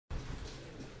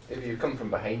If you come from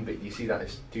behind, but you see that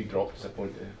as 2 drops as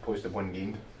opposed to 1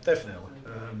 gained? Definitely.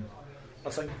 I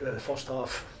think the first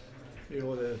half, you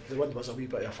know, the wind was a wee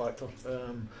bit of a factor,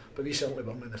 but we certainly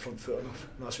weren't in the front foot enough,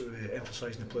 and that's what we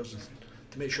emphasising the players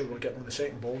to make sure we're getting on the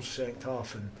second balls, the second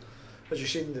half. And as you've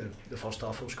seen, the first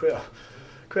half, there was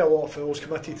quite a lot of fouls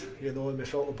committed, you know, and we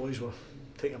felt the boys were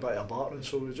taking a bit of a battering,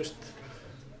 so we just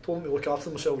told them to look after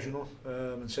themselves, you know,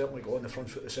 and certainly got on the front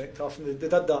foot the second half, and they did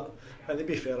that. And to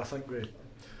be fair, I think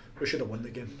we should have won the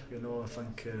game, you know. I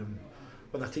think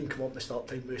when a team come up and start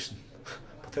time wasting,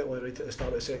 particularly right at the start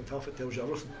of the second half, it tells you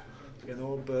everything, you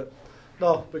know. But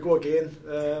no, we go again,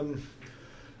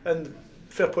 and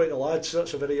fair play to the lads,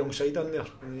 that's a very young side in there,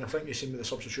 and I think you've seen with the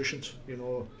substitutions, you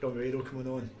know, young Aero coming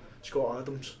on, Scott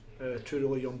Adams, 2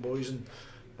 really young boys, and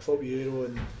I thought Aero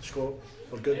and Scott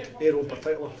were good. Aero in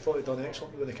particular, I thought he'd done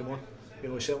excellent when he came on, you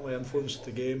know, he certainly influenced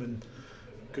the game, and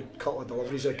good couple of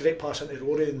deliveries, a great pass into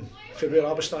Rory, and from where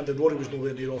I was standing, Rory was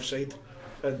nowhere near offside,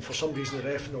 and for some reason the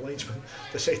ref and the linesman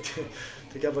decided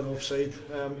to give an offside,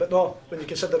 but no, when you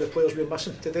consider the players we're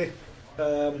missing today,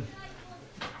 well,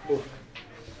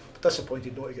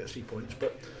 disappointed not to get 3 points,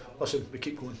 but listen, we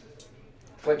keep going.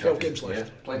 12 games left.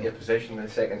 Yeah, plenty of possession in the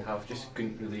second half, just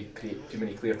couldn't really create too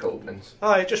many clear-cut openings.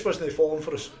 It just wasn't falling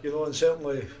for us, you know, and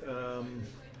certainly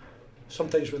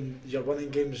sometimes when you're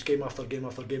winning games, game after game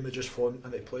after game, they just fall into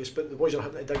place. But the boys are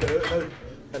having to dig it out now,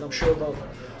 and I'm sure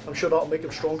that'll make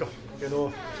them stronger. You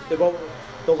know,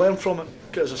 they'll learn from it.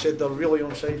 Because as I said, they're really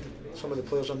on side. Some of the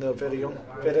players in there are very young,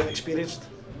 very inexperienced.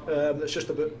 It's just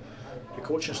about the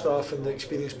coaching staff and the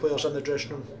experienced players in the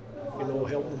dressing room, you know,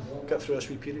 helping them get through this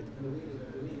wee period.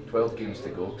 12 games to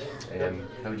go.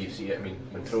 How do you see it? I mean,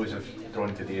 Montrose have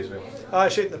drawn today as well. I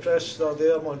said in the press the other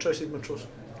day, I'm not interested in Montrose.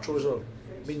 Montrose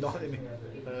mean nothing to me.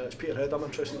 It's Peterhead I'm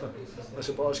interested in. I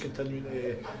suppose continuing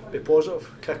to be positive,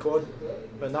 kick on,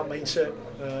 and that mindset,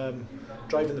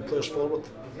 driving the players forward.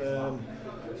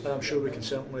 And I'm sure we can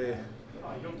certainly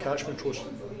catch Montrose.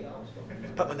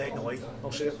 Put my neck in the line,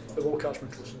 I'll say it. We will catch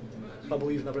Montrose. I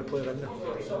believe in every player in there.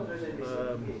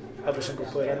 Every single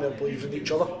player in there believes in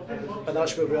each other, and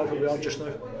that's where we are just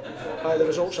now. The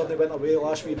results certainly went away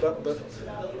last wee bit, but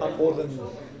I'm more than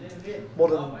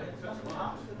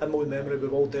in my memory, we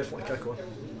will definitely kick on.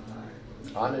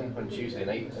 Annan on Tuesday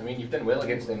night. I mean, you've done well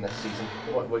against them this season.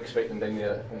 What we expect them down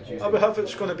there on Tuesday? We have.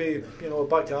 It's going to be, you know,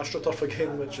 back to AstroTurf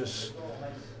again, which is,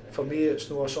 for me, it's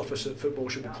not a surface that football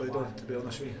should be played on, to be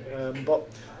honest with you. But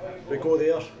we go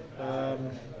there.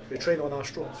 We train on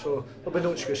Astro, so there'll be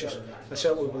no excuses. And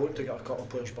certainly we'll look to get a couple of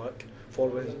players back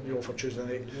forward, you know, for Tuesday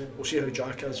night. We'll see how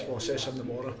Jack is. We'll assess him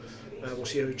tomorrow. We'll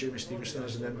see how Jamie Stevenson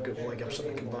is, and then we've got Willie Gibson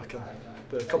to come back in.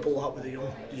 But a couple of that with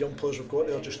the young players we've got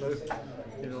there just now,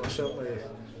 you know, certainly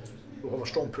we'll have a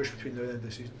strong push between now and the end of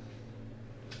the season.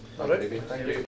 All right. Thank you.